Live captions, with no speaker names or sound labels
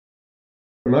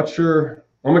I'm not sure.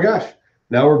 Oh my gosh.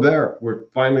 Now we're there. We're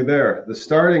finally there. The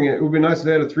starting, it would be nice if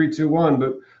they had a 3-2-1,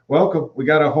 but welcome. We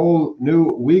got a whole new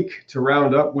week to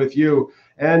round up with you.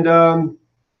 And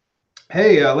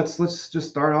hey, let's just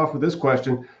start off with this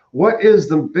question. What is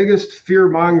the biggest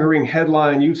fear-mongering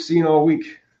headline you've seen all week?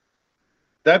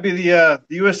 That'd be the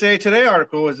USA Today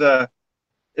article is the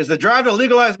drive to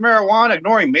legalize marijuana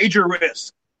ignoring major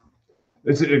risks.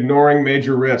 It's ignoring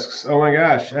major risks. Oh my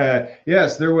gosh.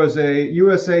 Yes, there was a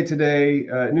USA Today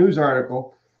news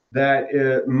article that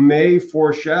may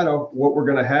foreshadow what we're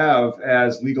going to have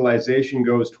as legalization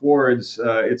goes towards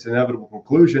its inevitable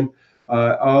conclusion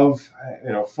of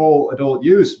full adult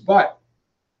use. But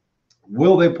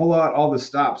will they pull out all the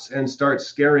stops and start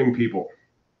scaring people?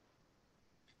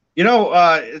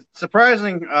 It's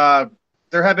surprising.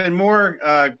 There have been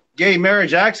more gay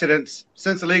marriage accidents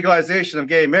since the legalization of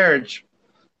gay marriage.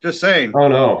 Just saying. Oh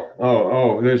no.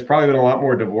 Oh. There's probably been a lot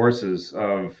more divorces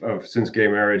of since gay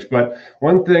marriage. But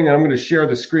one thing I'm going to share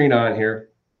the screen on here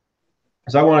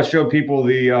is I want to show people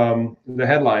the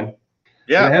headline.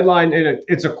 Yeah. The headline,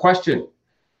 it's a question.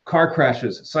 Car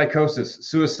crashes, psychosis,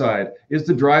 suicide. Is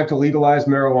the drive to legalize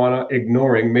marijuana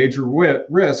ignoring major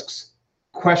risks?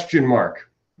 Question mark.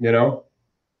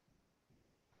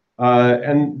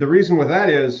 And the reason with that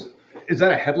is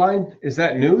that a headline? Is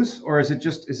that news, or is it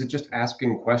just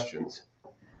asking questions?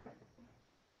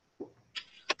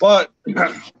 Well,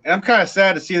 I'm kind of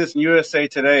sad to see this in USA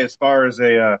Today as far as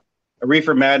a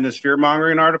reefer madness fear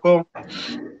mongering article.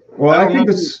 Well,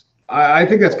 I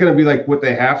think that's going to be like what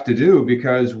they have to do,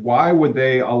 because why would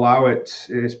they allow it,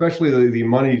 especially the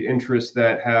moneyed interests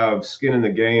that have skin in the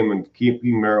game and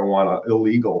keeping marijuana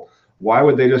illegal? Why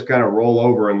would they just kind of roll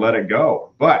over and let it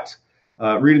go? But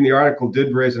reading the article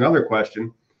did raise another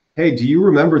question. Hey, do you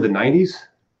remember the 90s?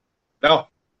 No.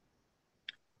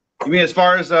 You mean as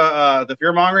far as the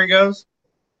fear mongering goes?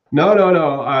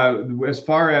 No. As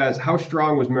far as how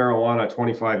strong was marijuana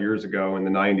 25 years ago in the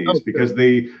 90s? Okay. Because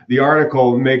the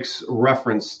article makes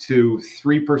reference to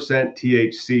 3%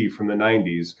 THC from the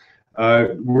 90s.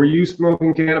 Were you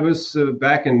smoking cannabis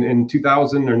back in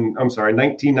 2000, or I'm sorry,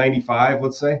 1995,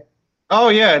 let's say? Oh,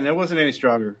 yeah, and it wasn't any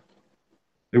stronger.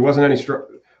 It wasn't any strong.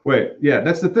 Wait, yeah,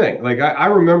 that's the thing. Like I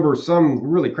remember some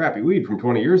really crappy weed from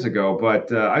 20 years ago, but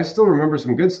I still remember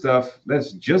some good stuff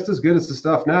that's just as good as the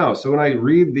stuff now. So when I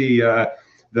read the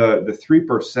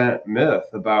 3% myth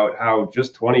about how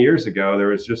just 20 years ago there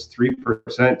was just 3%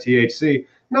 THC,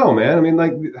 no, man. I mean,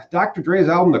 like Dr. Dre's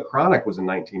album The Chronic was in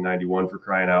 1991, for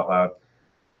crying out loud.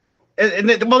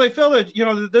 Well, they feel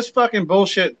that this fucking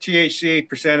bullshit THC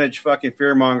percentage fucking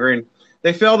fear mongering.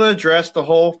 They fail to address the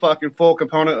whole fucking full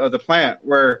component of the plant,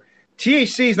 where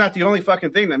THC is not the only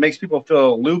fucking thing that makes people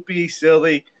feel loopy,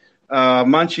 silly,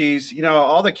 munchies.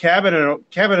 All the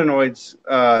cannabinoids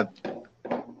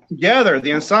together,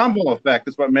 the ensemble effect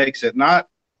is what makes it, not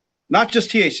just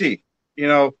THC.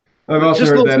 I've also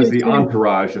heard that as the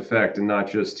entourage effect and not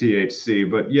just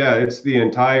THC. But yeah, it's the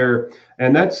entire,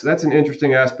 and that's an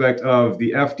interesting aspect of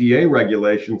the FDA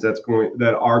regulations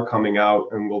that are coming out,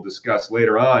 and we'll discuss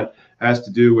later on, has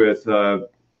to do with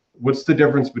what's the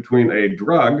difference between a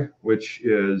drug, which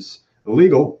is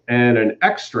illegal, and an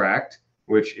extract,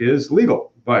 which is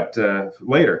legal, but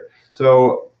later.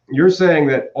 So you're saying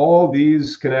that all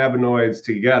these cannabinoids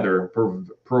together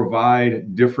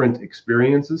provide different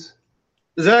experiences?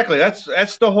 Exactly.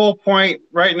 That's the whole point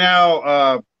right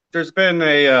now. There's been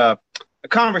a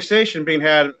conversation being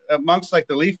had amongst like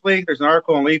the Leaf League. There's an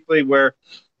article in Leaf League where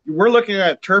we're looking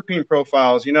at terpene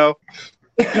profiles.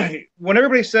 When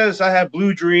everybody says I have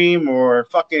Blue Dream or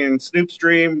fucking Snoop's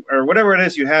Dream or whatever it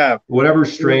is you have, whatever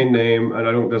strain name, and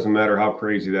it doesn't matter how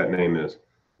crazy that name is.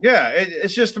 Yeah,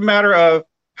 it's just a matter of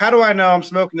how do I know I'm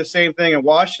smoking the same thing in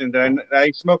Washington that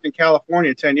I smoked in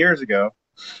California 10 years ago.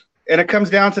 And it comes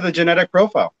down to the genetic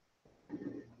profile.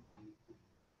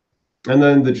 And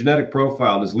then the genetic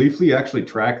profile, does Leafly actually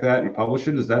track that and publish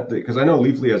it? Is that because I know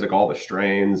Leafly has like all the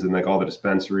strains and like all the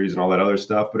dispensaries and all that other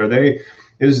stuff, but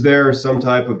is there some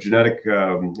type of genetic,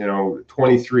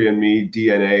 23andMe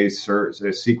DNA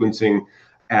sequencing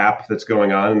app that's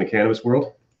going on in the cannabis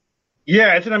world?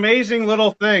 Yeah, it's an amazing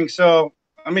little thing. So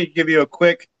let me give you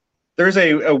there's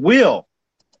a wheel,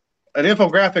 an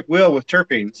infographic wheel with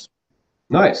terpenes.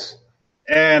 Nice.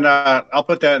 And I'll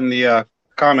put that in the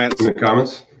comments. In the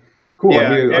comments? Cool.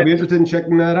 Yeah, I'd be interested in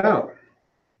checking that out.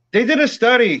 They did a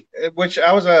study, which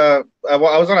I was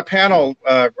on a panel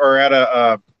or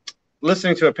at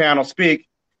listening to a panel speak,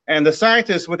 and the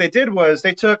scientists, what they did was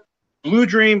they took Blue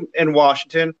Dream in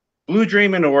Washington, Blue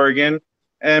Dream in Oregon,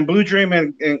 and Blue Dream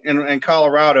in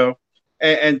Colorado,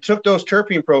 and took those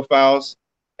terpene profiles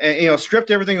and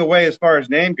stripped everything away as far as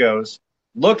name goes,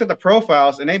 looked at the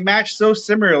profiles, and they matched so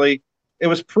similarly, it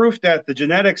was proof that the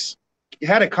genetics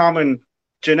had a common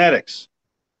genetics.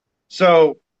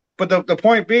 So, but the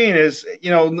point being is,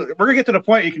 we're gonna get to the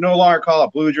point you can no longer call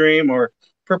it Blue Dream or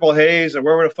Purple Haze or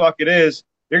wherever the fuck it is.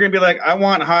 You're gonna be like, I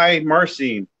want high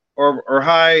Marcine or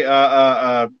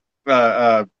high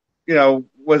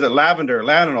was it lavender,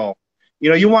 lanolin?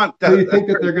 You want that. So you think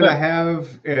that they're going to have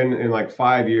in like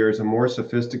 5 years, a more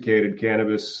sophisticated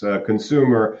cannabis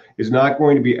consumer is not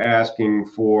going to be asking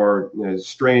for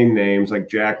strain names like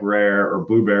Jack Rare or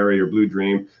Blueberry or Blue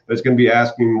Dream, but it's going to be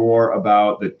asking more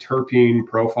about the terpene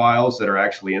profiles that are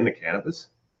actually in the cannabis?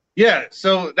 Yeah,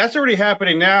 so that's already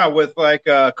happening now with like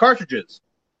cartridges.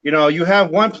 You have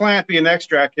one plant being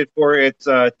extracted for its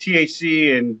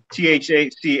THC and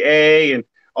THCA and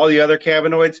all the other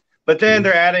cannabinoids, but then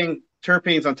they're adding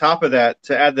terpenes on top of that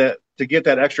to get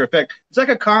that extra effect. It's like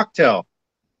a cocktail,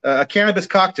 a cannabis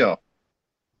cocktail.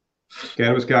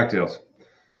 Cannabis cocktails,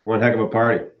 one heck of a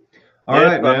party. All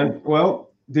right, man. Well,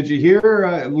 did you hear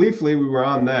Leafly? We were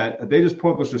on that. They just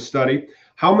published a study.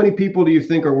 How many people do you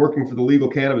think are working for the legal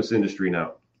cannabis industry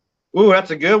now? Ooh, that's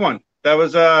a good one. That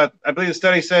was, I believe the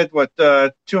study said,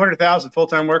 200,000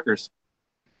 full-time workers.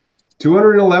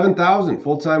 211,000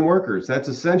 full-time workers. That's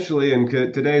essentially, and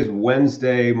today's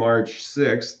Wednesday, March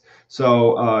 6th.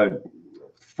 So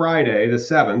Friday, the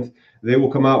 7th, they will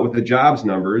come out with the jobs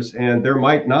numbers, and there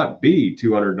might not be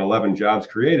 211,000 jobs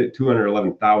created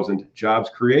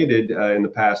in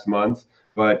the past month,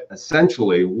 but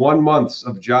essentially 1 month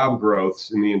of job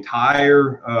growth in the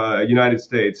entire United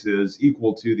States is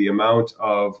equal to the amount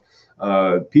of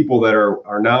people that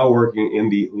are now working in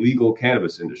the legal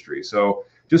cannabis industry. So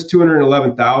just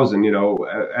 211,000,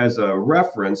 as a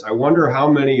reference, I wonder how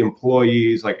many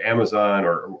employees like Amazon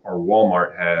or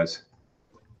Walmart has.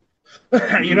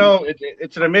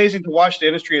 It's an amazing to watch the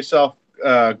industry itself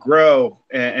grow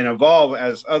and evolve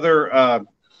as other.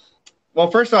 Well,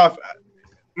 first off,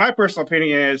 my personal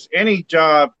opinion is any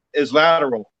job is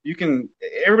lateral.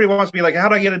 Everybody wants to be like, how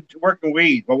do I get to work in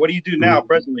weed? Well, what do you do now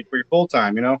presently for your full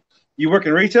time? You work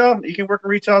in retail, you can work in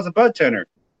retail as a bud tender.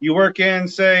 You work in,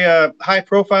 say, high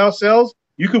profile sales,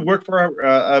 you could work for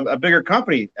a bigger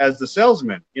company as the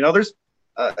salesman. There's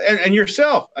and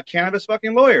yourself, a cannabis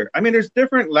fucking lawyer. I mean, there's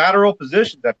different lateral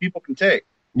positions that people can take.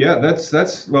 Yeah,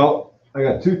 that's well, I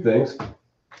got two things.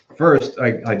 First,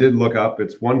 I did look up,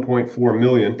 it's 1.4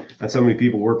 million, and so many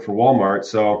people work for Walmart.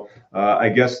 So I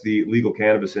guess the legal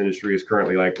cannabis industry is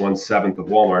currently like 1/7 of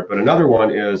Walmart. But another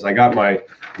one is in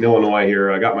Illinois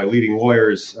here, I got my leading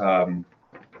lawyers.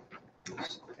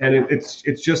 And it's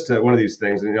just one of these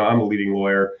things. I'm a leading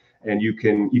lawyer, and you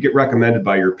get recommended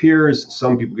by your peers.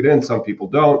 Some people get in, some people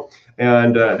don't,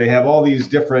 and they have all these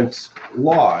different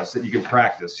laws that you can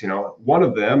practice. One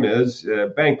of them is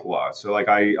bank law. So like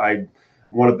I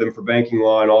one of them for banking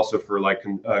law and also for like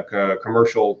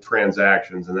commercial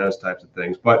transactions and those types of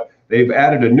things. But they've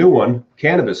added a new one,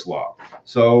 cannabis law.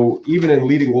 So even in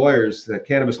leading lawyers, the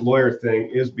cannabis lawyer thing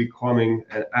is becoming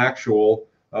an actual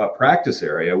practice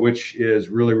area, which is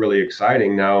really, really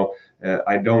exciting. Now,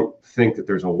 I don't think that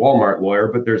there's a Walmart lawyer,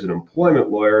 but there's an employment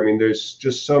lawyer. I mean, there's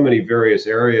just so many various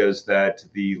areas that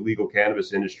the legal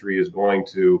cannabis industry is going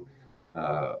to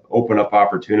open up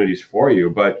opportunities for you.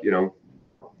 But,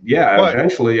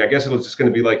 eventually, I guess it's just going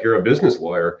to be like you're a business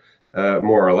lawyer,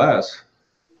 more or less.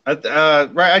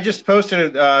 Right. I just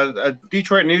posted a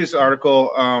Detroit News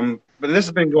article, but this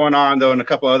has been going on, though, in a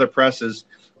couple of other presses,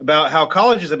 about how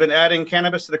colleges have been adding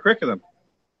cannabis to the curriculum.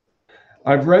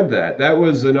 I've read that. That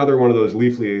was another one of those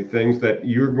Leafly things that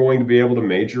you're going to be able to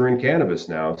major in cannabis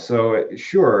now. So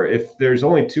sure, if there's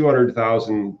only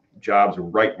 200,000 jobs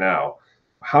right now,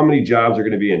 how many jobs are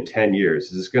going to be in 10 years?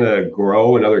 Is this going to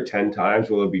grow another 10 times?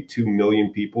 Will there be 2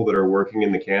 million people that are working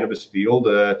in the cannabis field?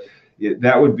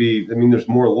 That would be, there's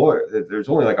more lawyers. There's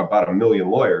only like about 1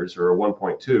 million lawyers or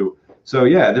 1.2. So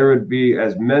yeah, there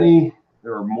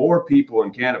are more people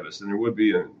in cannabis than there would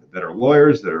be that are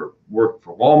lawyers, that are working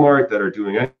for Walmart, that are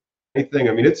doing anything.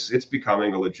 It's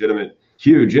becoming a legitimate,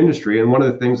 huge industry. And one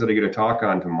of the things that I get to talk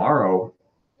on tomorrow,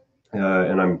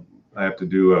 and I have to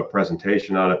do a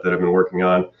presentation on it that I've been working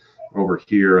on over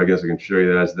here. I guess I can show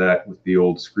you that as that with the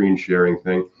old screen sharing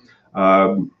thing.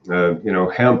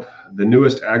 Hemp, the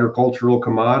newest agricultural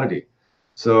commodity.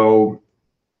 So,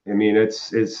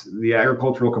 it's the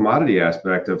agricultural commodity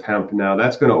aspect of hemp. Now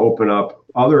that's going to open up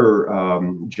other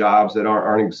jobs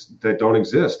that don't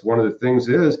exist. One of the things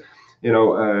is,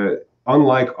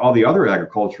 unlike all the other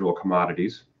agricultural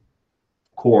commodities,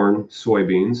 corn,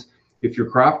 soybeans, if your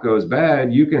crop goes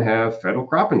bad, you can have federal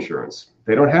crop insurance.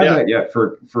 They don't have that yet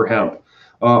for hemp.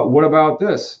 What about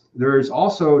this? There's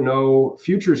also no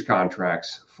futures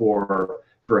contracts for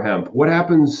hemp. What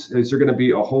happens? Is there going to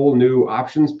be a whole new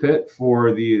options pit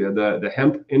for the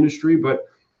hemp industry? But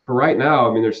for right now,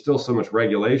 I mean, there's still so much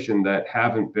regulation that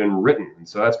haven't been written, and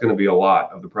so that's going to be a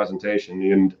lot of the presentation.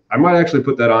 And I might actually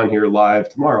put that on here live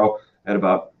tomorrow at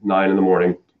about 9 in the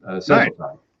morning Central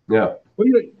Time. Yeah. Well,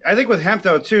 I think with hemp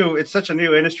though too, it's such a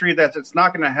new industry that it's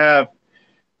not going to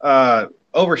have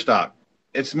overstock.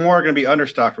 It's more going to be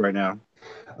understocked right now.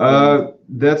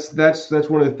 That's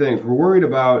one of the things we're worried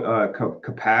about,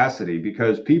 capacity,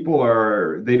 because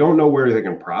they don't know where they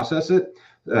can process it.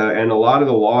 And a lot of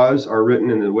the laws are written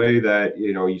in the way that,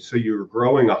 so you're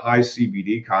growing a high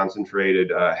CBD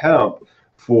concentrated hemp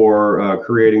for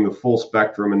creating the full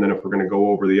spectrum. And then if we're going to go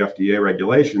over the FDA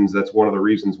regulations, that's one of the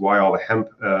reasons why all the hemp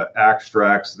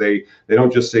extracts, they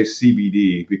don't just say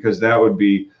CBD, because that would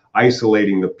be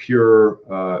isolating the pure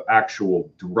actual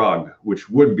drug, which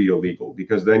would be illegal,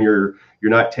 because then you're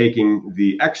not taking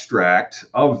the extract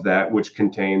of that, which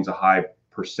contains a high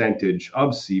percentage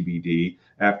of CBD.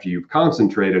 After you've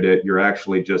concentrated it, you're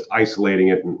actually just isolating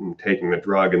it and taking the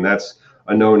drug, and that's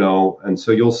a no-no. And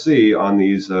so you'll see on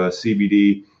these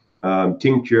CBD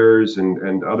tinctures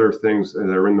and other things that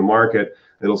are in the market,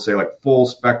 it'll say like full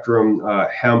spectrum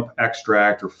hemp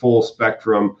extract or full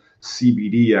spectrum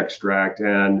CBD extract,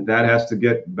 and that has to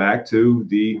get back to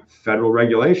the federal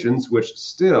regulations, which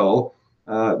still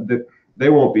they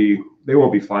won't be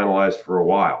finalized for a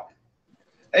while.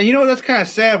 And that's kind of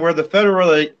sad, where the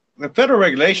federal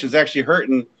regulation is actually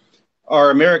hurting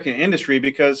our American industry,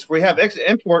 because we have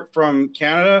import from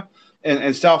Canada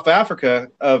and South Africa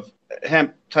of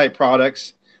hemp type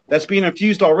products that's being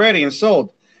infused already and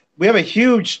sold. We have a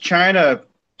huge China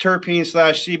terpene /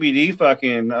 CBD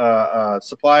fucking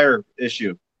supplier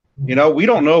issue. We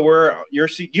don't know where your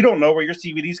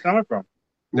CBD is coming from.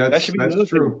 That's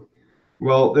true.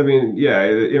 Well, I mean, yeah,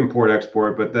 import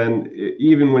export, but then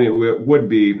even when it would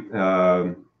be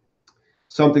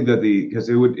something that because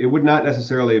it would not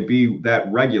necessarily be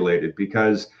that regulated,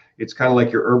 because it's kind of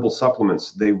like your herbal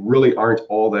supplements. They really aren't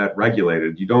all that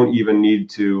regulated. You don't even need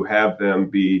to have them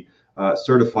be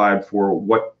certified for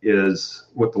what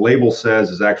the label says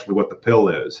is actually what the pill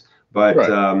is. But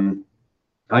right.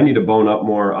 I need to bone up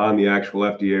more on the actual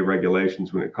FDA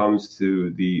regulations when it comes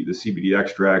to the CBD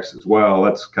extracts as well.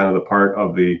 That's kind of the part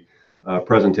of the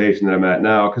presentation that I'm at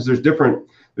now, because there's different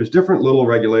little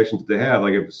regulations that they have.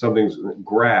 Like if something's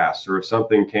grass, or if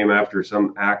something came after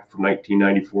some act from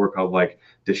 1994 called like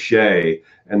DSHEA,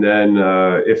 and then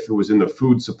if it was in the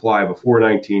food supply before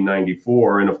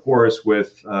 1994, and of course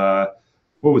with what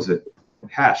was it?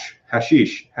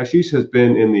 Hashish has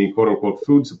been in the quote unquote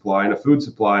food supply, and a food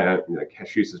supply, like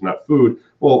hashish is not food.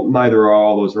 Well, neither are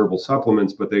all those herbal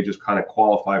supplements, but they just kind of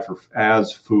qualify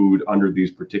as food under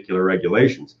these particular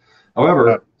regulations.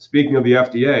 However, speaking of the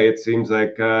FDA, it seems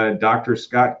like Dr.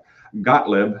 Scott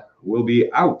Gottlieb will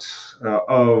be out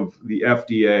of the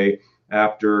FDA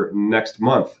after next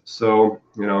month. So,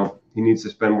 he needs to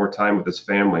spend more time with his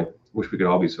family. Wish we could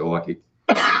all be so lucky.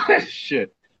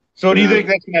 Shit. So do you think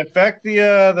that's going to affect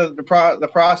the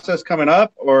process coming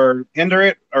up, or hinder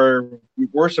it, or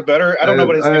worse or better? I don't know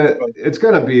what it's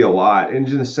going to be a lot, in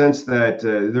the sense that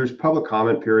there's public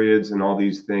comment periods and all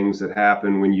these things that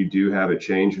happen when you do have a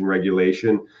change in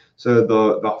regulation. So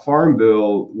the Farm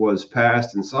Bill was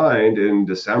passed and signed in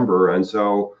December, and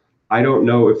so I don't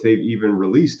know if they've even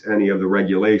released any of the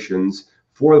regulations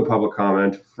for the public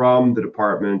comment from the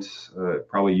department,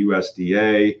 probably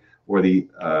USDA. Or the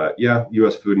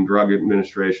U.S. Food and Drug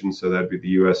Administration, so that'd be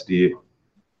the USDA. I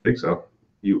think so.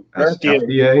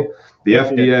 FDA. The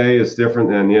FDA is different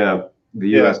than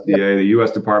the USDA, the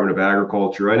U.S. Department of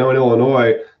Agriculture. I know in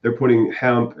Illinois they're putting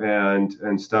hemp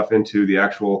and stuff into the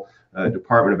actual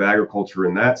Department of Agriculture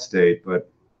in that state,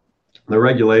 but the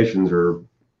regulations are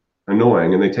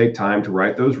annoying, and they take time to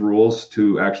write those rules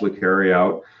to actually carry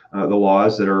out the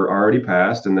laws that are already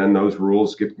passed, and then those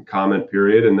rules get a comment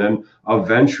period, and then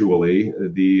eventually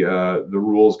the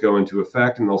rules go into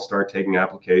effect, and they'll start taking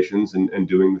applications and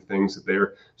doing the things that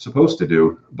they're supposed to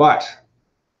do. But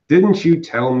didn't you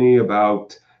tell me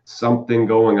about something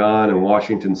going on in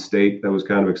Washington State that was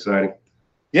kind of exciting?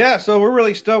 Yeah, so we're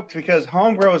really stoked, because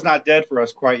home grow is not dead for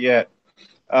us quite yet.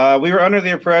 We were under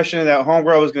the impression that home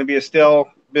grow was going to be a stale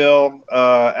bill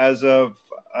as of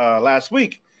last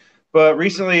week. But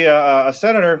recently, a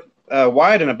senator,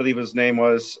 Wyden, I believe his name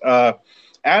was,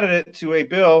 added it to a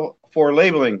bill for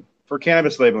labeling, for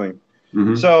cannabis labeling.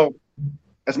 Mm-hmm. So,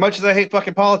 as much as I hate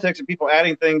fucking politics and people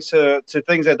adding things to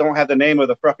things that don't have the name of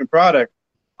the fucking product,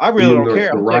 I really don't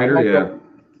care. The writer, rider.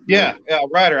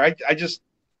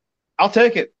 I'll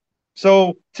take it.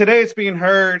 So today it's being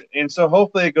heard, and so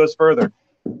hopefully it goes further.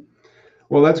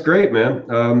 Well, that's great,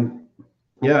 man.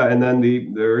 Yeah, and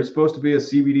then there is supposed to be a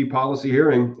CBD policy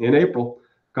hearing in April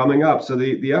coming up. So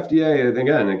the FDA,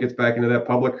 again, it gets back into that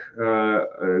public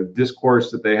discourse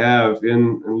that they have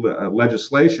in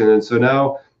legislation. And so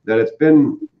now that it's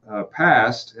been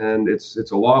passed and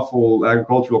it's a lawful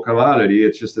agricultural commodity,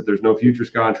 it's just that there's no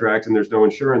futures contract and there's no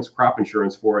insurance, crop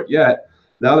insurance for it yet.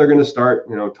 Now they're going to start,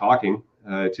 talking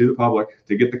to the public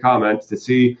to get the comments to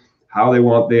see how they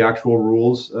want the actual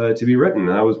rules to be written. And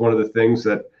that was one of the things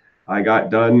that I got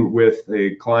done with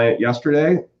a client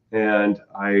yesterday, and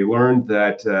I learned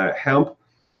that hemp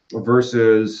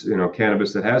versus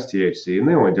cannabis that has THC, and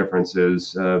the only difference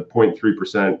is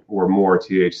 0.3% or more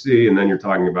THC, and then you're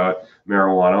talking about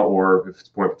marijuana, or if it's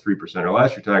 0.3% or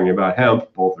less, you're talking about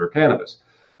hemp, both are cannabis.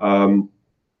 And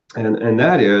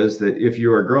that is that if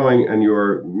you are growing and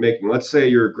you're making, let's say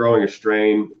you're growing a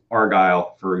strain,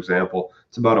 Argyle, for example,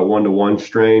 it's about a 1-to-1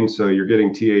 strain, so you're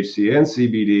getting THC and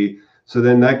CBD. So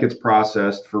then that gets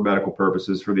processed for medical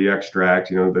purposes for the extract,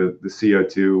 the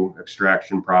CO2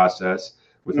 extraction process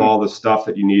with all the stuff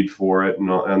that you need for it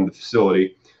and the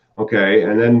facility. Okay,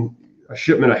 and then a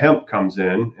shipment of hemp comes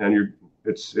in, and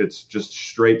it's just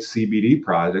straight CBD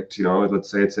product. Let's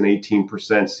say it's an 18%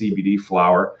 CBD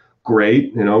flower.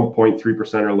 Great,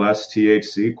 0.3% or less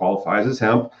THC qualifies as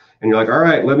hemp. And you're like, all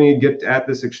right, let me get at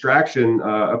this extraction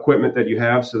equipment that you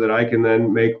have so that I can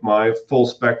then make my full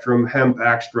spectrum hemp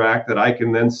extract that I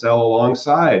can then sell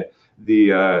alongside the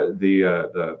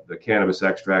cannabis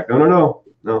extract. No,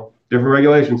 different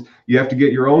regulations. You have to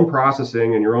get your own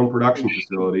processing and your own production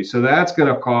facility. So that's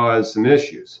going to cause some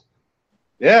issues.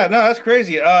 Yeah, no, that's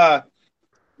crazy.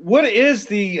 What is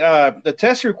the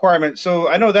test requirement? So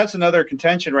I know that's another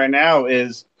contention right now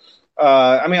is,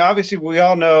 obviously we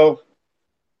all know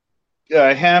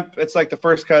hemp, it's like the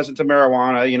first cousin to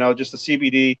marijuana, just the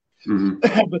CBD.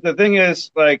 Mm-hmm. But the thing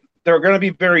is, like, there are going to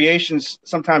be variations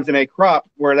sometimes in a crop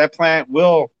where that plant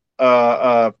will,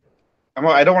 I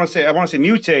want to say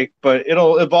mutate, but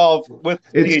it'll evolve with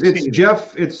it's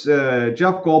Jeff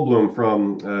Goldblum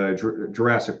from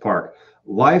Jurassic Park.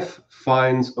 Life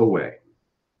finds a way.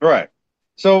 Right.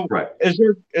 So right. Is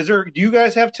there, do you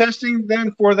guys have testing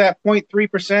then for that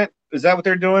 0.3%? Is that what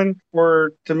they're doing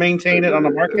to maintain it on the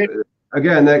market?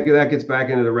 Again, that gets back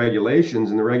into the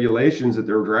regulations, and the regulations that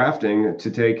they're drafting to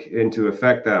take into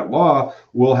effect that law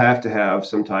will have to have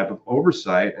some type of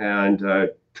oversight and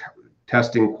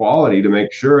testing quality to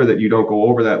make sure that you don't go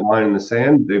over that line in the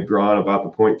sand they've drawn about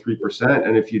the 0.3%.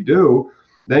 And if you do,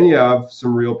 then you have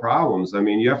some real problems. I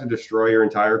mean, you have to destroy your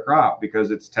entire crop because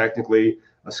it's technically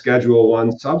a Schedule I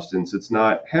substance. It's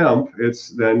not hemp. It's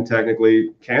then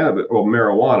technically cannabis or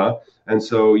marijuana. And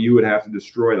so you would have to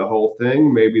destroy the whole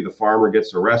thing. Maybe the farmer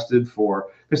gets arrested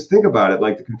because think about it,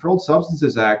 like the Controlled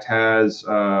Substances Act has,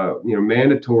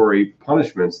 mandatory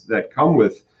punishments that come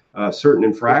with certain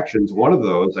infractions. One of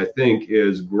those, I think,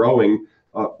 is growing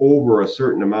over a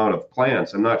certain amount of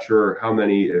plants. I'm not sure how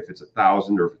many, if it's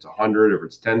 1,000 or if it's 100 or if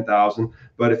it's 10,000.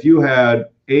 But if you had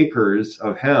acres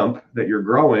of hemp that you're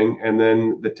growing and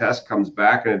then the test comes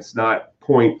back and it's not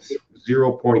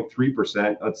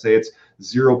 0.3%, let's say it's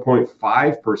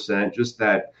 0.5%, just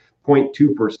that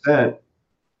 0.2%,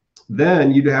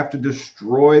 then you'd have to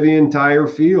destroy the entire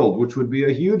field, which would be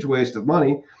a huge waste of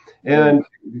money. And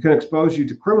it can expose you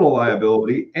to criminal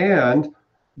liability, and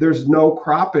there's no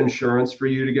crop insurance for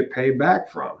you to get paid back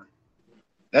from.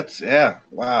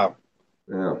 Wow.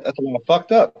 Yeah. That's a lot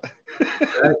fucked up.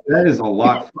 that is a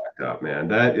lot fucked up, man.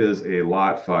 That is a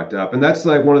lot fucked up. And that's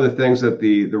like one of the things that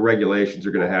the regulations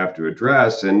are going to have to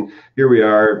address. And here we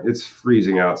are, it's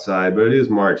freezing outside, but it is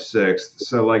March 6th.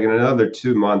 So like in another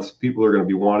 2 months, people are going to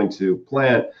be wanting to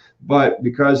plant. But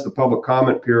because the public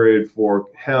comment period for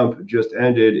hemp just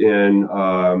ended in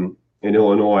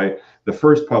Illinois,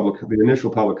 the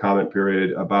initial public comment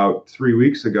period about 3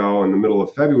 weeks ago in the middle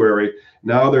of February.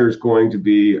 Now there's going to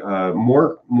be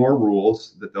more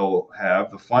rules that they'll have,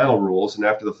 the final rules. And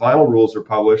after the final rules are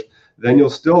published, then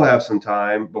you'll still have some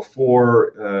time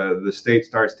before the state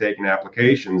starts taking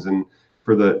applications. And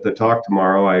for the talk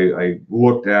tomorrow, I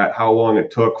looked at how long it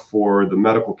took for the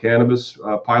medical cannabis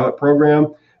pilot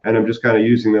program. And I'm just kind of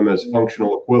using them as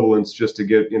functional equivalents just to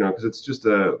get, because it's just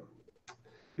a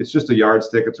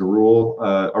yardstick. It's a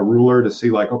ruler to see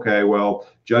like, okay, well,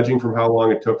 judging from how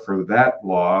long it took for that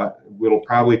law, it'll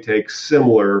probably take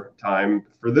similar time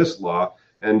for this law.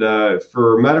 And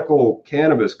for medical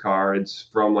cannabis cards,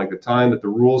 from like the time that the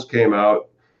rules came out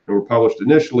and were published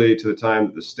initially to the time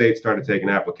that the state started taking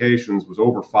applications was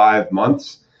over 5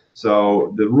 months.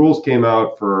 So the rules came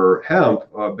out for hemp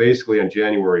basically on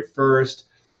January 1st.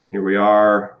 Here we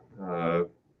are,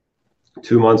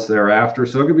 2 months thereafter.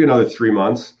 So it could be another 3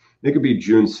 months. It could be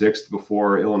June 6th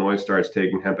before Illinois starts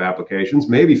taking hemp applications.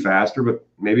 Maybe faster, but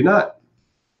maybe not.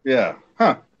 Yeah.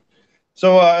 Huh.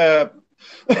 So, are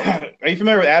you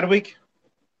familiar with Adweek?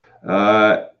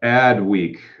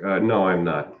 Adweek. No, I'm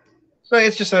not. So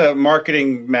it's just a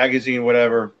marketing magazine,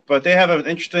 whatever. But they have an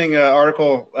interesting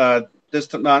article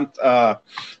this month: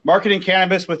 marketing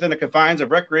cannabis within the confines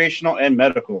of recreational and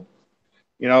medical.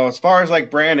 As far as like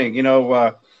branding,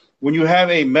 when you have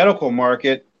a medical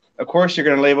market, of course you're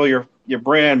going to label your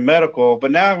brand medical.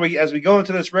 But now as we go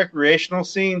into this recreational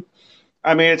scene,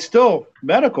 I mean, it's still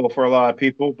medical for a lot of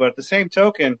people, but at the same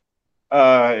token,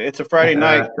 it's a Friday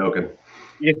night. Token.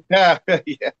 Yeah,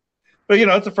 yeah. But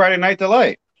it's a Friday night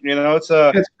delight. It's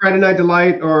Friday night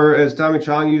delight, or as Tommy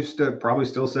Chong used to probably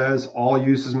still says, all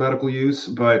use is medical use.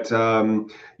 But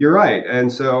you're right,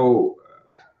 and so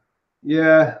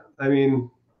yeah, I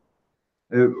mean,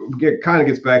 it kind of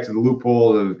gets back to the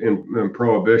loophole in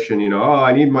prohibition. Oh,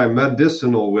 I need my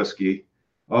medicinal whiskey.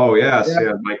 Oh yes,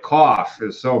 yeah, my cough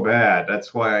is so bad.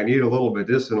 That's why I need a little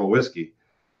medicinal whiskey.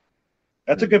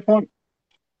 That's a good point.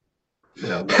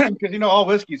 Yeah, because all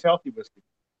whiskey is healthy whiskey.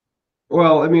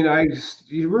 Well, I mean,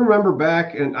 you remember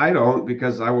back, and I don't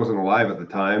because I wasn't alive at the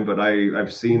time, but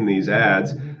I've seen these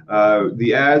ads.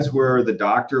 The ads where the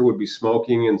doctor would be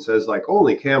smoking and says like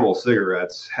only Camel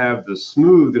cigarettes have the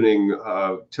smoothing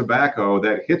tobacco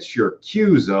that hits your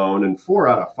Q zone, and 4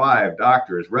 out of 5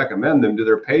 doctors recommend them to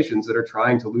their patients that are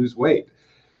trying to lose weight.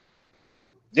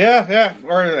 Yeah,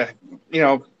 or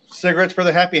cigarettes for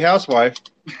the happy housewife.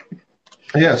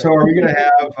 Yeah, so are we going to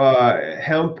have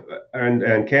hemp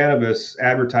and cannabis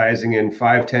advertising in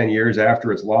 5-10 years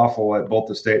after it's lawful at both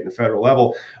the state and the federal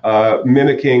level,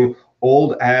 mimicking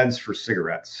old ads for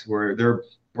cigarettes, where they're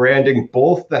branding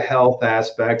both the health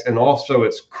aspect and also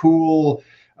its cool,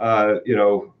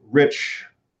 rich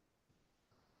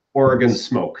Oregon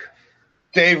smoke,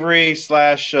 savory /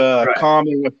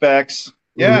 calming effects.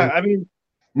 Yeah, mm-hmm. I mean,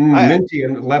 minty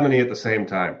and lemony at the same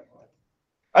time.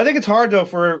 I think it's hard though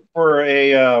for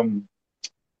a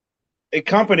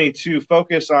company to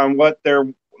focus on what they're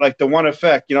like the one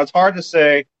effect. It's hard to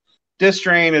say this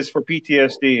strain is for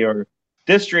PTSD or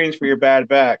this strain is for your bad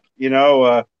back.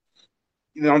 I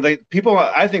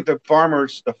think the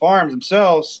farms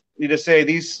themselves need to say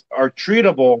these are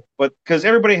treatable, but because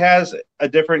everybody has a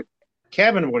different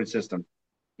cannabinoid system.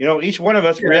 Each one of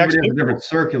us reacts to a different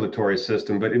circulatory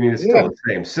system, but I mean, it's still the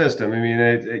same system. I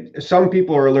mean, some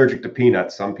people are allergic to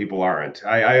peanuts, some people aren't.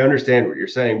 I understand what you're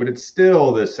saying, but it's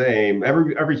still the same.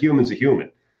 Every human's a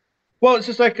human. Well, it's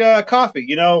just like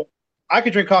coffee. I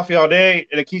could drink coffee all day,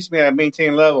 and it keeps me at a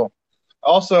maintained level.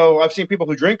 Also, I've seen people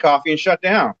who drink coffee and shut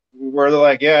down, where they're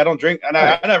like, "Yeah, I don't drink," and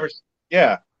I never.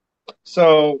 Yeah,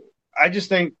 so I just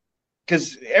think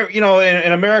because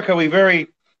in America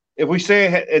if we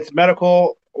say it's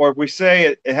medical. Or if we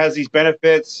say it has these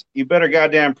benefits, you better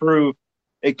goddamn prove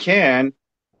it can,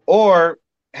 or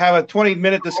have a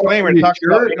 20-minute disclaimer.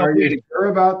 Are you sure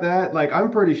about that? Like, I'm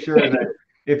pretty sure that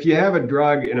if you have a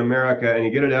drug in America and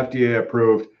you get it FDA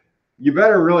approved, you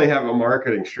better really have a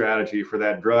marketing strategy for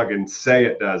that drug and say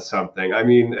it does something. I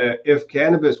mean, if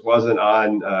cannabis wasn't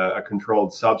on a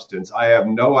controlled substance, I have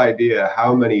no idea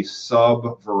how many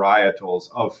sub-varietals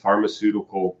of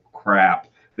pharmaceutical crap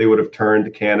they would have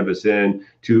turned cannabis in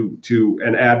to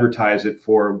and advertise it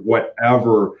for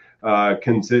whatever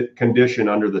condition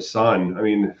under the sun. I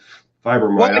mean,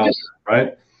 fibromyalgia,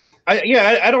 right?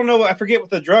 I don't know. I forget what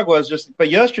the drug was. But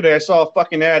yesterday I saw a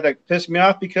fucking ad that pissed me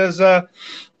off because the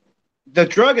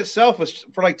drug itself was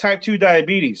for like type 2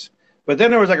 diabetes. But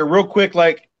then there was like a real quick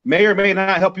may or may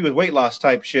not help you with weight loss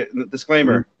type shit in the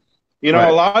disclaimer. Right.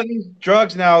 A lot of these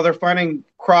drugs now they're finding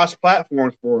cross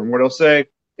platforms for them where they'll say.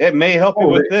 It may help you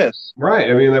with this. Right.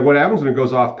 I mean, what happens when it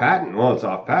goes off patent? Well, it's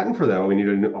off patent for that. We need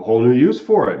a whole new use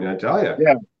for it, I tell you.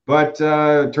 Yeah. But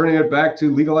turning it back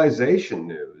to legalization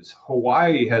news,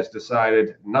 Hawaii has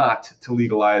decided not to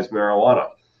legalize marijuana.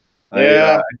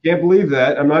 Yeah. I can't believe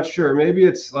that. I'm not sure. Maybe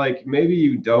it's maybe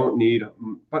you don't need,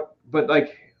 but that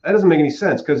doesn't make any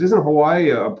sense because isn't Hawaii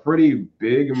a pretty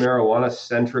big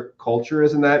marijuana-centric culture?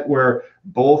 Isn't that where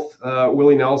both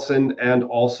Willie Nelson and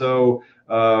also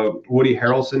Woody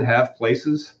Harrelson have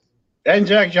places? And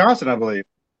Jack Johnson, I believe.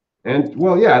 And,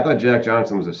 well, yeah, I thought Jack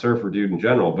Johnson was a surfer dude in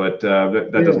general, but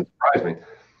that doesn't surprise me.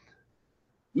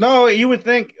 No, you would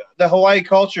think the Hawaii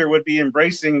culture would be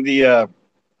embracing the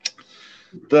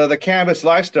cannabis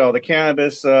lifestyle, the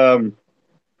cannabis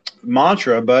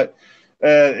mantra, but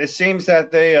it seems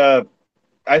that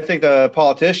I think the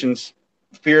politicians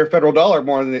fear federal dollar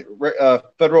more than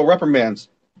federal reprimands.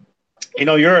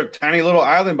 you're a tiny little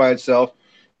island by itself,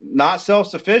 not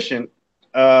self-sufficient.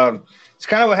 It's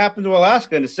kind of what happened to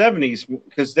Alaska in the 70s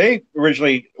because they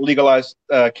originally legalized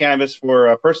cannabis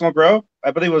for personal grow.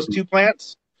 I believe it was 2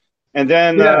 plants. And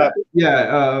then, Alaska,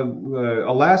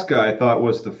 I thought,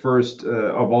 was the first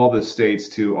of all the states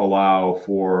to allow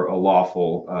for a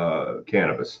lawful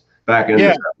cannabis back in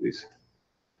the 70s.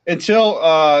 Until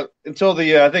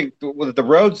the I think the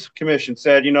Rhodes Commission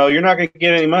said, you're not going to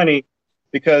get any money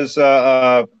because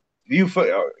you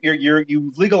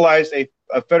legalized a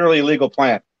federally legal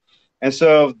plant, and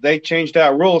so they changed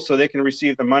out rules so they can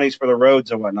receive the monies for the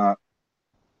roads and whatnot.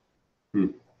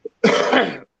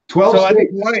 12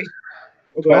 states.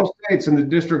 12 states in the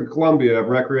District of Columbia have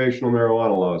recreational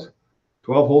marijuana laws.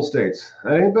 12 whole states.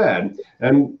 That ain't bad.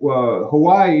 And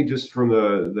Hawaii, just from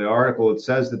the article, it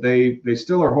says that they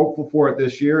still are hopeful for it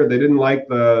this year. They didn't like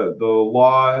the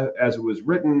law as it was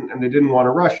written, and they didn't want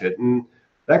to rush it. And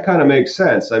that kind of makes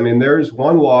sense. I mean, there's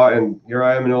one law, and here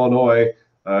I am in Illinois,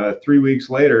 3 weeks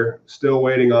later, still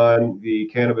waiting on the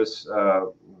cannabis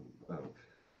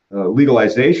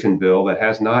legalization bill that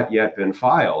has not yet been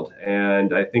filed.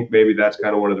 And I think maybe that's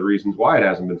kind of one of the reasons why it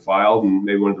hasn't been filed. And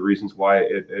maybe one of the reasons why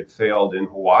it failed in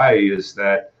Hawaii is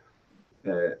that,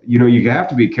 you have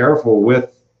to be careful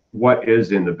with what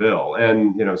is in the bill.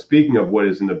 And, speaking of what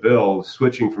is in the bill,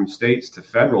 switching from states to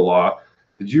federal law,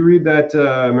 did you read that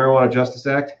Marijuana Justice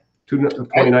Act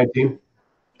 2019?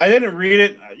 I didn't read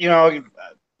it.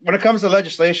 When it comes to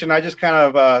legislation, I just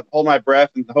kind of hold my breath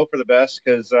and hope for the best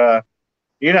because,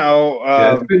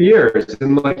 it's been years,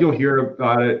 and you'll hear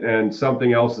about it, and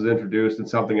something else is introduced, and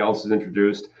something else is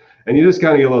introduced, and you just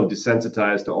kind of get a little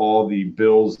desensitized to all the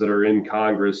bills that are in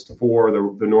Congress for the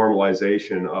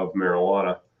normalization of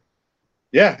marijuana.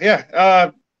 Yeah.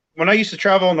 When I used to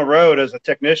travel on the road as a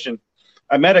technician,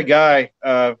 I met a guy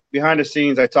behind the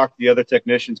scenes. I talked to the other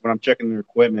technicians when I'm checking their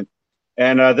equipment,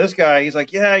 and this guy, he's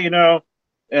like, in the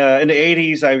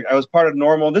 80s, I was part of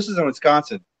NORML. This is in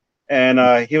Wisconsin.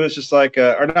 And he was just like,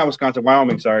 or not Wisconsin,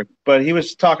 Wyoming, sorry. But he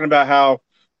was talking about how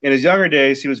in his younger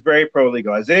days, he was very pro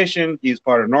legalization. He was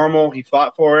part of NORML. He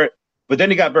fought for it. But then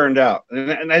he got burned out.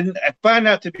 And I find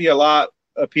that to be a lot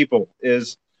of people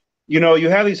is, you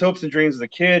have these hopes and dreams as a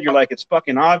kid. You're like, it's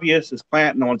fucking obvious. This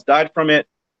plant, no one's died from it.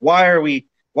 Why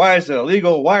is it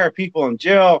illegal? Why are people in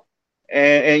jail?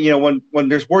 And when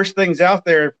there's worse things out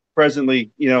there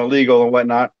presently, legal and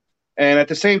whatnot. And at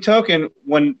the same token,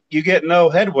 when you get no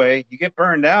headway, you get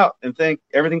burned out and think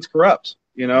everything's corrupt,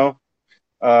 I'm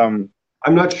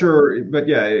not sure, but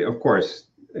yeah, of course.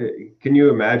 Can you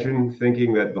imagine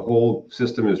thinking that the whole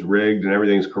system is rigged and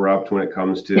everything's corrupt when it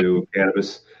comes to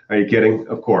cannabis? Are you kidding?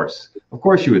 Of course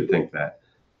you would think that.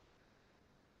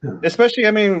 Especially,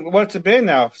 what's it been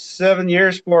now? 7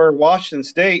 years for Washington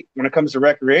State when it comes to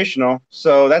recreational.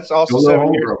 So that's also still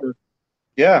 7 years.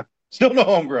 Still no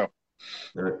home grow.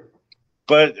 Right.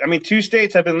 But 2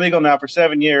 states have been legal now for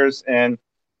 7 years, and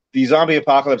the zombie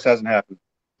apocalypse hasn't happened.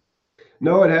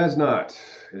 No, it has not.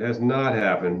 It has not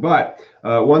happened. But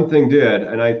one thing did,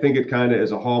 and I think it kind of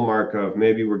is a hallmark of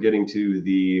maybe we're getting to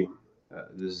the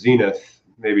zenith.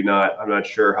 Maybe not. I'm not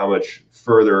sure how much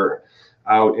further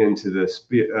out into the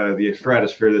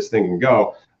stratosphere this thing can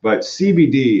go. But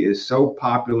CBD is so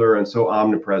popular and so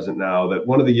omnipresent now that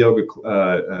one of the yoga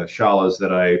shalas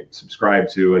that I subscribe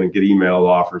to and get email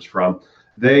offers from,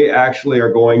 they actually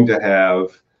are going to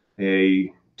have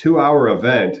a 2-hour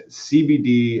event,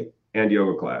 CBD and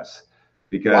yoga class,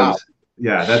 because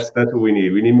that's what we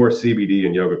need. We need more CBD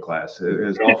in yoga class. All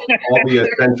the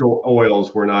essential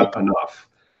oils were not enough.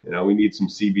 We need some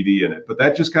CBD in it. But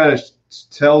that just kind of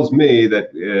tells me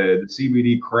that the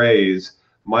CBD craze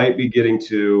might be getting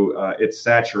to its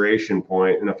saturation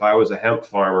point. And if I was a hemp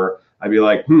farmer, I'd be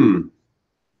like,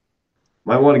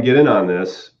 might want to get in on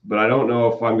this, but I don't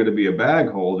know if I'm going to be a bag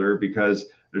holder because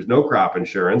there's no crop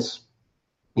insurance.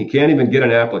 You can't even get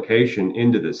an application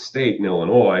into the state in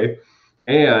Illinois,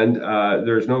 and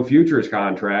there's no futures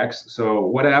contracts. So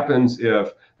what happens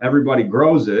if everybody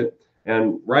grows it?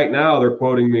 And right now they're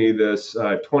quoting me this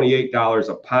 $28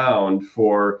 a pound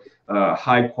for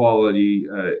high quality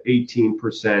 18%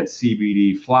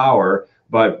 CBD flower.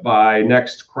 But by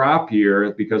next crop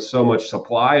year, because so much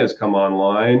supply has come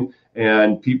online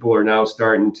and people are now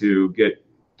starting to get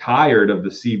tired of the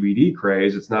CBD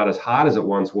craze, it's not as hot as it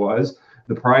once was.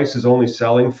 The price is only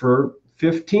selling for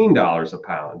 $15 a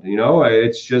pound.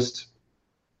 It's just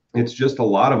a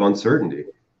lot of uncertainty.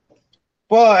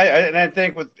 Well, I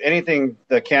think with anything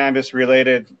the cannabis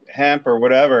related, hemp or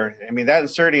whatever, that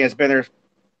uncertainty has been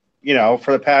there,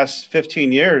 for the past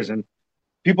 15 years, and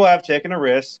people have taken a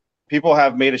risk. People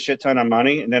have made a shit ton of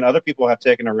money, and then other people have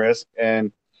taken a risk,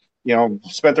 and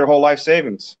spent their whole life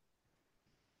savings.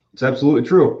 It's absolutely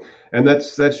true. And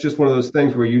that's just one of those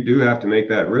things where you do have to make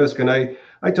that risk. And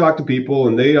I talk to people,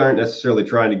 and they aren't necessarily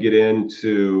trying to get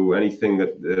into anything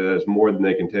that is more than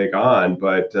they can take on,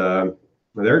 but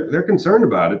they're concerned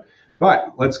about it.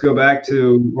 But let's go back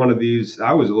to one of these.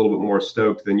 I was a little bit more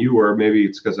stoked than you were. Maybe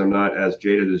it's because I'm not as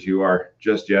jaded as you are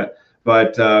just yet.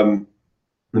 But the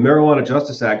Marijuana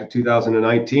Justice Act of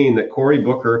 2019 that Cory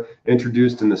Booker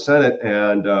introduced in the Senate,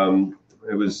 and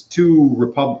it was two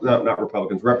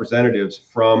representatives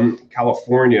from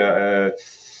California,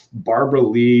 Barbara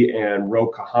Lee and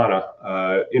Ro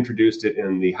Khanna, introduced it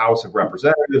in the House of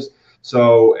Representatives.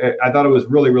 So I thought it was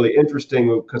really, really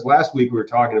interesting because last week we were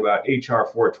talking about HR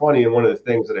 420, and one of the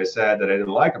things that I said that I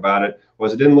didn't like about it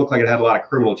was it didn't look like it had a lot of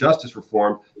criminal justice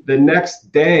reform. The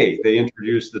next day, they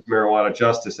introduced this Marijuana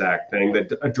Justice Act thing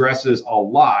that addresses a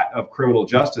lot of criminal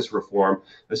justice reform,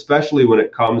 especially when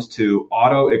it comes to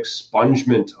auto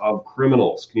expungement of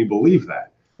criminals. Can you believe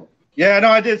that? Yeah, no,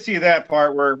 I did see that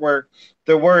part where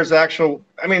there was actual.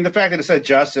 I mean, the fact that it said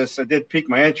justice, it did pique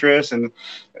my interest, and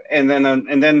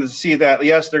then to see that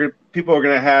yes, people are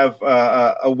going to have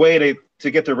a way to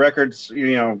get their records,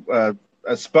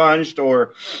 expunged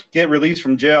or get released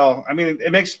from jail. I mean,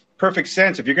 it makes perfect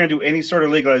sense. If you're going to do any sort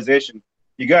of legalization,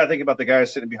 you got to think about the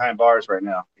guys sitting behind bars right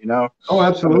now, Oh,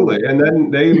 absolutely. And then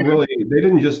they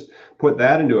didn't just put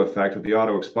that into effect with the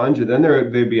auto expunge. Then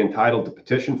they'd be entitled to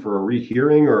petition for a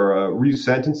rehearing or a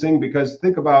resentencing, because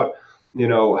think about,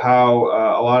 how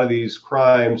a lot of these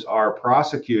crimes are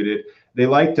prosecuted. They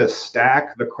like to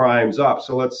stack the crimes up.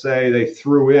 So let's say they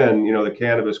threw in, the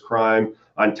cannabis crime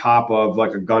on top of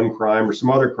like a gun crime or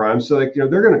some other crime. So they're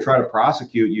going to try to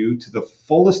prosecute you to the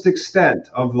fullest extent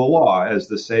of the law, as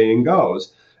the saying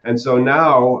goes. And so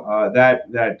now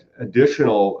that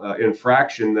additional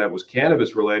infraction that was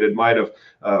cannabis related might have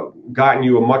gotten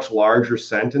you a much larger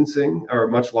sentencing or a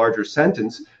much larger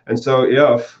sentence. And so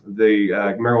if the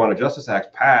Marijuana Justice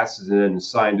Act passes and is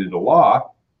signed into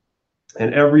law,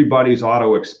 and everybody's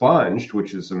auto expunged,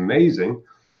 which is amazing,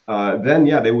 then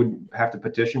they would have to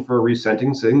petition for a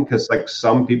resentencing, because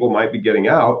some people might be getting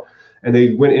out, and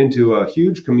they went into a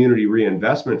huge community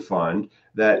reinvestment fund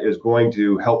that is going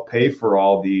to help pay for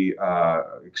all the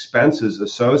expenses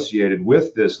associated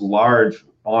with this large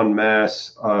en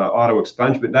masse auto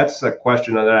expungement. That's a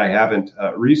question that I haven't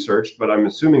researched, but I'm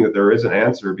assuming that there is an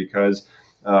answer, because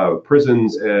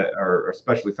prisons, or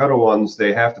especially federal ones,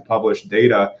 they have to publish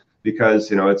data,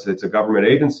 because it's a government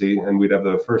agency, and we'd have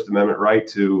the First Amendment right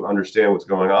to understand what's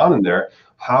going on in there.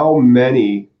 How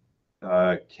many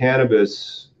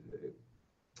cannabis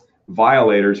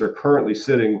violators are currently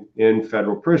sitting in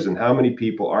federal prison? How many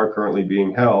people are currently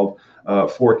being held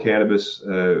for cannabis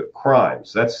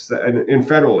crimes? That's in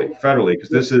federally, because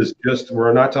this is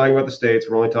we're not talking about the states,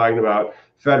 we're only talking about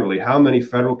federally. How many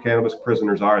federal cannabis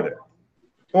prisoners are there?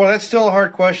 Well, that's still a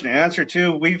hard question to answer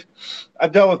too.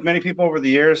 I've dealt with many people over the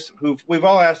years we've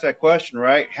all asked that question,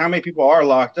 right? How many people are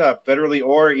locked up federally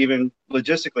or even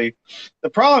logistically? The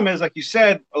problem is, like you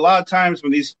said, a lot of times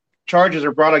when these charges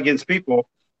are brought against people,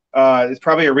 it's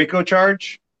probably a RICO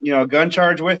charge, a gun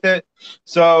charge with it.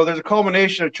 So there's a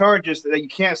culmination of charges that you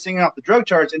can't single out the drug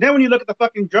charge. And then when you look at the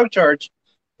fucking drug charge,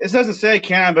 it doesn't say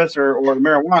cannabis or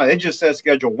marijuana. It just says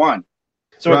Schedule 1.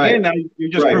 So right. Again, now you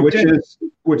just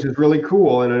which is really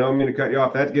cool. And I know I'm going to cut you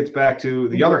off. That gets back to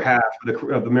the other half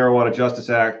of the Marijuana Justice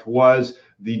Act was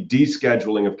the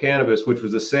descheduling of cannabis, which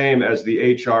was the same as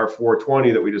the HR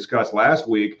 420 that we discussed last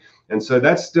week. And so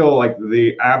that's still like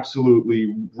the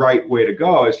absolutely right way to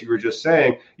go. As you were just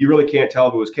saying, you really can't tell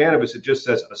if it was cannabis. It just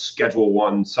says a Schedule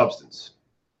 1 substance.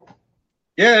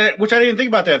 Yeah, which I didn't think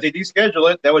about that. If they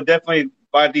deschedule it, that would definitely,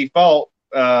 by default,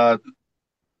 kind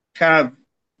of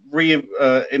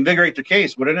reinvigorate the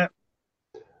case, wouldn't it?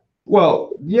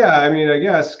 Well, yeah, I mean, I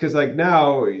guess, because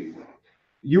now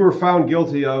you were found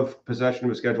guilty of possession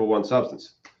of a Schedule 1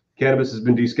 substance. Cannabis has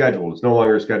been descheduled. It's no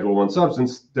longer a Schedule 1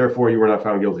 substance. Therefore, you were not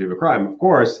found guilty of a crime. Of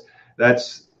course,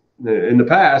 that's in the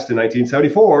past. In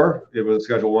 1974, it was a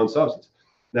Schedule 1 substance.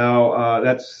 Now,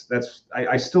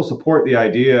 I still support the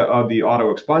idea of the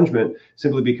auto expungement,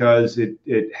 simply because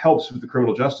it helps with the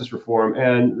criminal justice reform.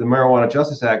 And the Marijuana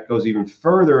Justice Act goes even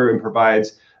further and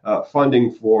provides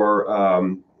funding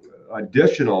for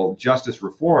additional justice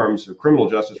reforms, or criminal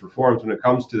justice reforms, when it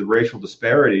comes to the racial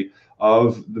disparity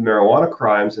of the marijuana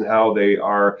crimes and how they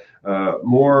are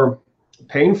more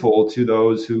painful to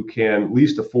those who can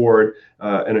least afford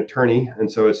an attorney.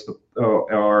 And so it's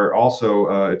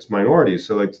it's minorities.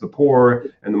 So it's the poor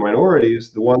and the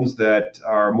minorities, the ones that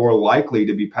are more likely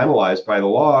to be penalized by the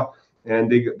law.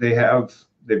 And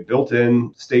they've built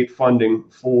in state funding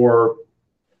for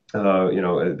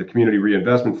the Community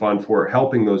Reinvestment Fund for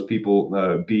helping those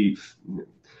people be.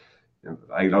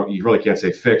 You really can't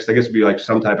say fixed. I guess it'd be like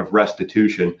some type of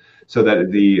restitution, so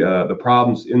that the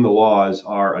problems in the laws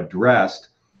are addressed.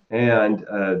 And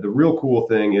the real cool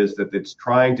thing is that it's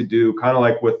trying to do kind of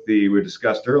like with we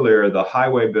discussed earlier, the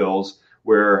highway bills,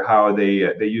 where how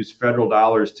they use federal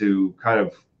dollars to kind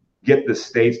of get the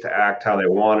states to act how they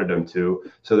wanted them to.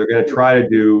 So they're going to try to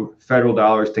do federal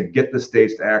dollars to get the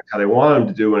states to act how they want them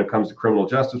to do when it comes to criminal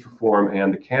justice reform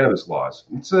and the cannabis laws.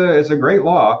 It's a great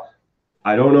law.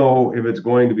 I don't know if it's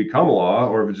going to become a law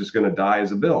or if it's just going to die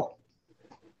as a bill.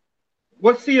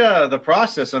 What's the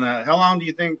process on that? How long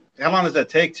does that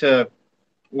take to,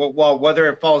 whether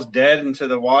it falls dead into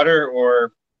the water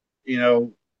or,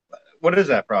 what is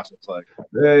that process like?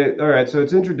 All right. So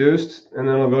it's introduced and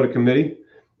then it'll go to committee,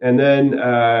 and then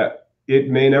it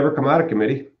may never come out of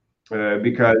committee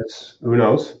because who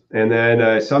knows? And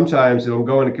then sometimes it'll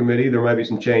go into committee. There might be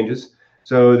some changes.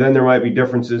 So then there might be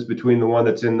differences between the one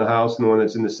that's in the House and the one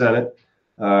that's in the Senate.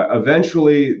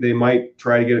 Eventually, they might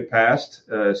try to get it passed,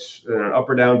 an up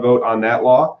or down vote on that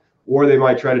law, or they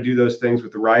might try to do those things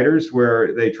with the riders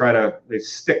where they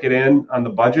stick it in on the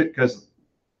budget, because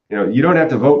you don't have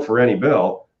to vote for any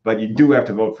bill, but you do have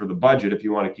to vote for the budget if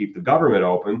you want to keep the government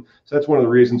open. So that's one of the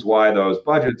reasons why those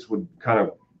budgets would kind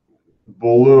of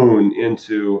balloon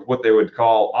into what they would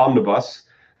call omnibus,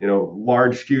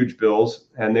 large, huge bills,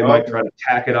 and they might try to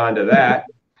tack it onto that.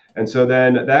 And so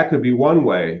then that could be one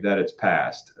way that it's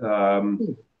passed.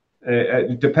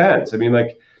 It depends. I mean,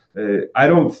 I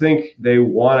don't think they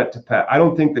want it to pass. I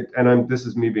don't think that, and this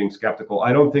is me being skeptical,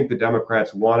 I don't think the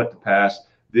Democrats want it to pass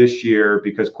this year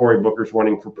because Cory Booker's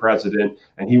running for president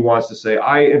and he wants to say,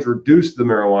 I introduced the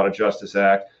Marijuana Justice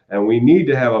Act and we need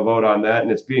to have a vote on that,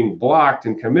 and it's being blocked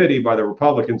in committee by the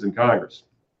Republicans in Congress.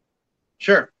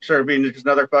 Sure. Being just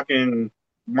another fucking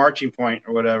marching point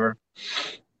or whatever.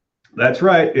 That's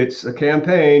right. It's a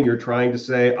campaign. You're trying to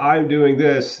say, I'm doing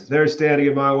this. They're standing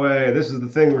in my way. This is the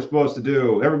thing we're supposed to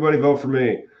do. Everybody vote for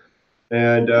me.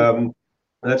 And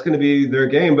that's going to be their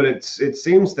game. But it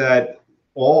seems that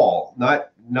all,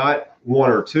 not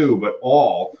one or two, but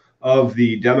all of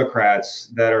the Democrats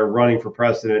that are running for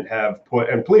president have put,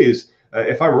 and please,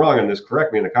 if I'm wrong on this,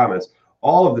 correct me in the comments,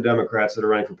 all of the Democrats that are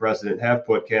running for president have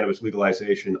put cannabis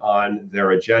legalization on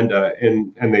their agenda,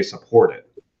 and they support it.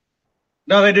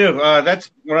 No, they do. That's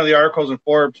one of the articles in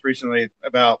Forbes recently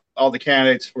about all the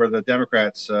candidates for the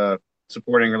Democrats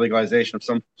supporting legalization of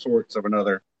some sorts of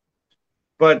another.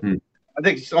 But I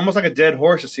think it's almost like a dead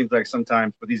horse, it seems like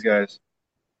sometimes with these guys.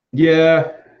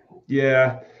 Yeah.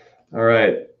 All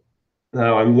right.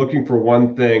 Now I'm looking for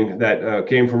one thing that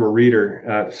came from a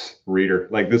reader.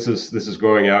 Like this is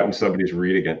going out and somebody's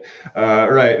reading it.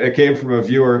 Right. It came from a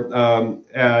viewer,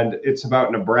 and it's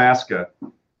about Nebraska.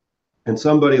 And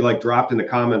somebody dropped in the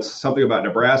comments something about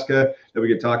Nebraska that we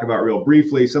could talk about real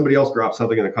briefly. Somebody else dropped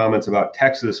something in the comments about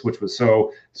Texas, which was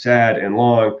so sad and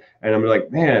long. And I'm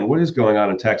like, man, what is going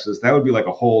on in Texas? That would be like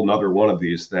a whole nother one of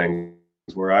these things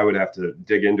where I would have to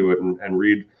dig into it and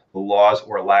read the laws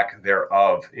or lack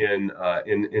thereof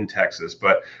in Texas.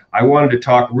 But I wanted to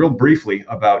talk real briefly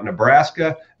about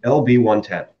Nebraska LB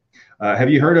 110.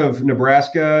 Have you heard of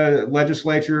Nebraska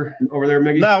legislature over there,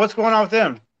 Miggy? No, what's going on with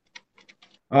them?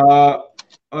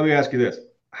 Let me ask you this.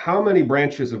 How many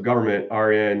branches of government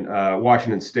are in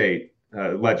Washington State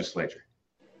legislature?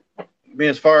 I mean,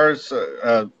 as far as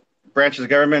branches of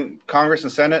government, Congress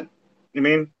and Senate, you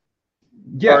mean?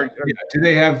 Yeah. Do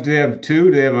they have two?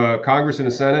 Do they have a Congress and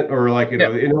a Senate? Or in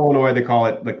Illinois, they call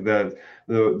it like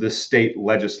the state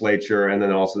legislature and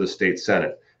then also the state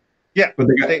Senate. Yeah. But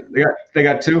they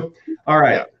got two? All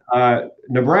right. Yeah.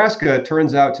 Nebraska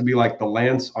turns out to be like the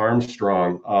Lance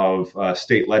Armstrong of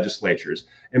state legislatures.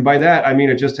 And by that, I mean,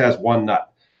 it just has one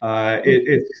nut.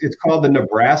 It's called the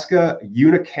Nebraska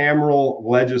Unicameral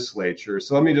Legislature.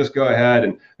 So let me just go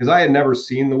ahead, because I had never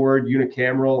seen the word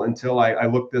unicameral until I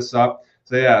looked this up.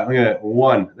 So yeah, look at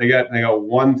one. They got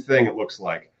one thing, it looks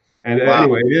like. And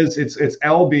anyway, it's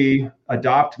LB,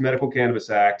 Adopt Medical Cannabis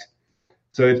Act.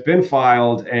 So it's been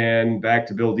filed, and back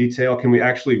to bill detail. Can we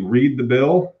actually read the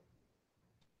bill?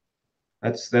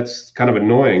 That's kind of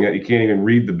annoying that you can't even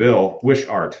read the bill.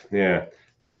 Wishart, yeah.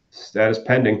 Status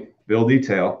pending. Bill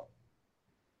detail.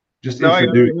 Just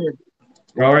introduce.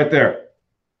 Oh, right there.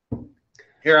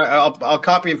 Here, I'll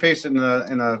copy and paste it in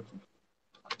a.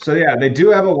 So yeah, they do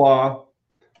have a law,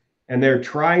 and they're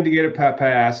trying to get it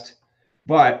passed,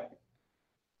 but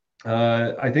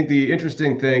I think the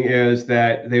interesting thing is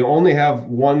that they only have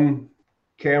one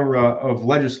camera of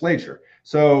legislature.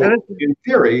 So in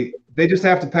theory, they just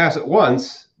have to pass it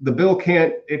once. The bill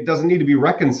it doesn't need to be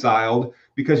reconciled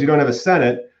because you don't have a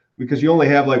Senate, because you only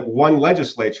have like one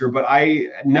legislature. But I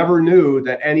never knew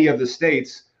that any of the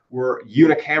states were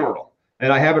unicameral.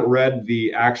 And I haven't read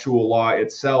the actual law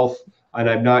itself. And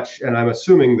I'm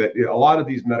assuming that a lot of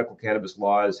these medical cannabis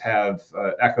laws have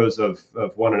echoes of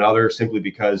one another simply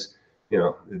because,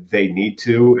 they need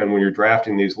to. And when you're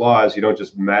drafting these laws, you don't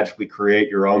just magically create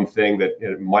your own thing that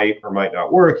it might or might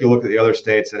not work. You look at the other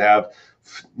states that have,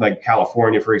 like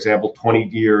California, for example, 20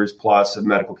 years plus of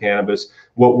medical cannabis.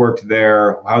 What worked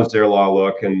there? How does their law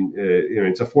look? And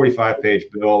it's a 45-page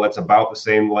bill. That's about the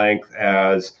same length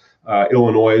as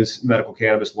Illinois' medical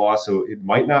cannabis law, so it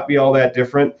might not be all that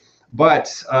different.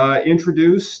 But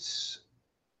introduced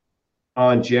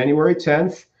on January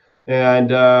 10th,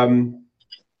 and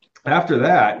after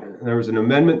that, there was an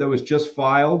amendment that was just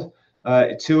filed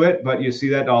to it, but you see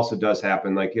that also does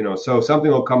happen. So something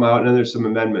will come out and then there's some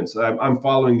amendments. I'm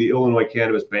following the Illinois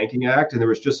Cannabis Banking Act, and there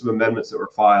was just some amendments that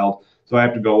were filed. So I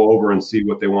have to go over and see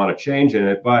what they want to change in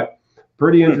it. But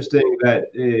pretty interesting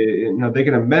that they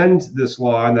can amend this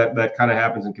law, and that kind of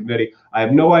happens in committee. I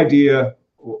have no idea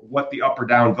what the up or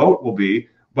down vote will be,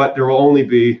 but there will only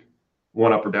be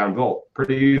one up or down vote.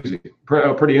 Pretty easy,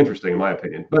 pretty interesting in my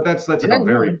opinion. But that's a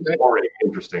very boring,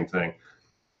 interesting thing.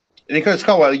 It's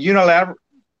called what? Unicameral?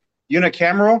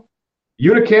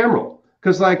 Unicameral,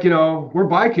 because we're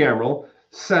bicameral,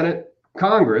 Senate,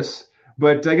 Congress,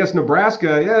 but I guess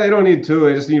Nebraska, they don't need two.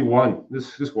 They just need one.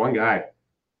 Just one guy.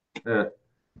 Yeah.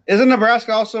 Isn't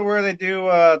Nebraska also where they do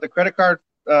the credit card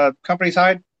companies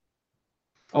hide?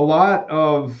 A lot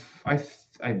of I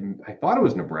thought it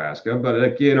was Nebraska, but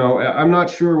I'm not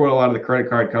sure what a lot of the credit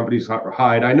card companies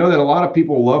hide. I know that a lot of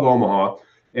people love Omaha,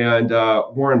 and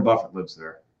Warren Buffett lives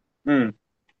there. And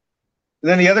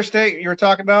then the other state you were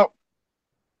talking about?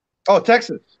 Oh,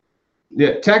 Texas.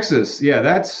 Yeah, Texas. Yeah,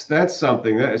 that's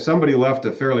something. That somebody left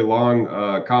a fairly long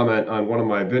comment on one of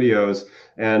my videos,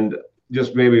 and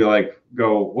just maybe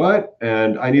go, what?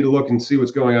 And I need to look and see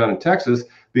what's going on in Texas,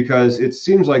 because it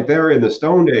seems like they're in the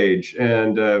Stone Age,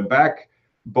 and back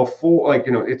before,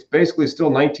 it's basically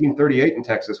still 1938 in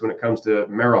Texas when it comes to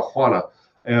marijuana.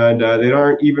 And they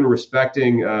aren't even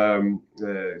respecting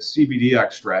CBD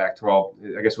extract. Well,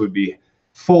 I guess it would be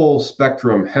full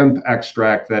spectrum hemp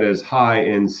extract that is high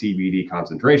in CBD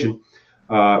concentration,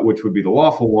 which would be the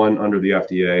lawful one under the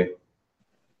FDA,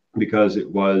 because it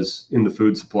was in the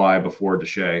food supply before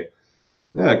DSHEA.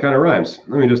 Yeah, it kind of rhymes.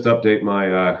 Let me just update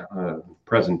my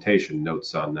presentation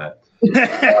notes on that.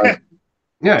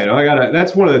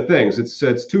 That's one of the things. It's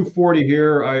 2:40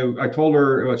 here. I told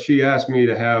her, she asked me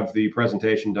to have the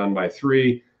presentation done by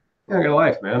 3. Yeah, I got a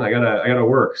life, man. I gotta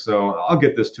work. So I'll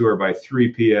get this to her by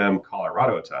 3 p.m.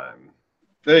 Colorado time.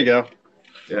 There you go.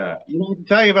 Yeah. I can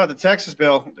tell you about the Texas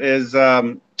bill is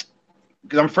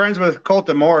because I'm friends with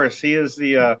Colton Morris. He is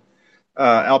the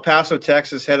El Paso,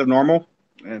 Texas head of NORML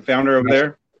and founder over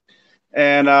there.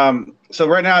 And so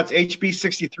right now it's HB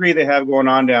 63 they have going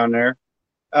on down there.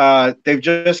 They've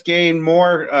just gained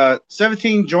more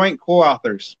 17 joint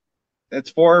co-authors. That's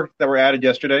 4 that were added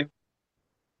yesterday.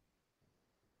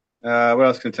 What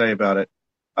else can I tell you about it?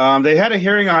 They had a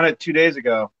hearing on it 2 days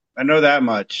ago. I know that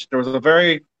much. There was a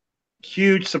very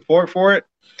huge support for it.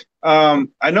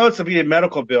 I know it's a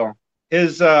medical bill.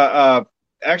 His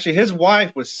actually his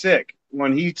wife was sick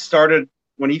when he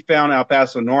found El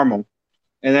Paso NORML,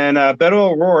 and then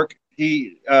Beto O'Rourke,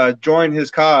 he joined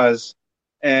his cause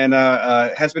and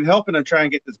has been helping him try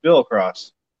and get this bill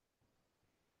across.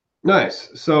 Nice.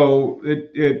 So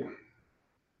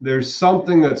there's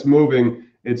something that's moving.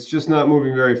 It's just not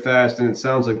moving very fast, and it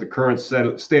sounds like the current state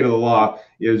of the law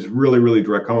is really, really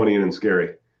draconian and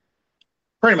scary.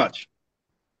 Pretty much.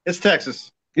 It's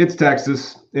Texas. It's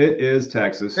Texas. It is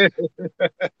Texas.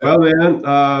 Well, man,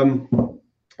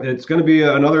 it's going to be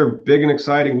another big and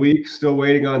exciting week. Still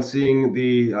waiting on seeing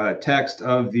the text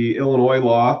of the Illinois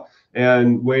law,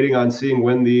 and waiting on seeing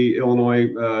when the Illinois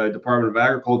Department of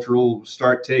Agriculture will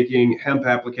start taking hemp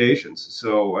applications.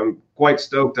 So I'm quite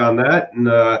stoked on that, and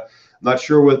not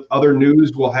sure what other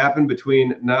news will happen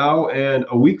between now and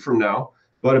a week from now.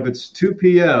 But if it's 2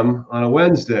 p.m. on a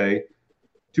Wednesday,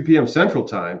 2 p.m. Central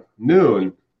Time,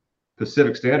 noon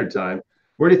Pacific Standard Time,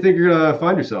 where do you think you're going to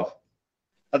find yourself?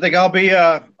 I think I'll be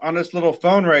on this little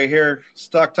phone right here,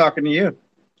 stuck talking to you.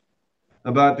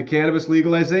 About the cannabis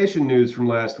legalization news from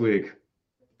last week.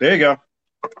 There you go.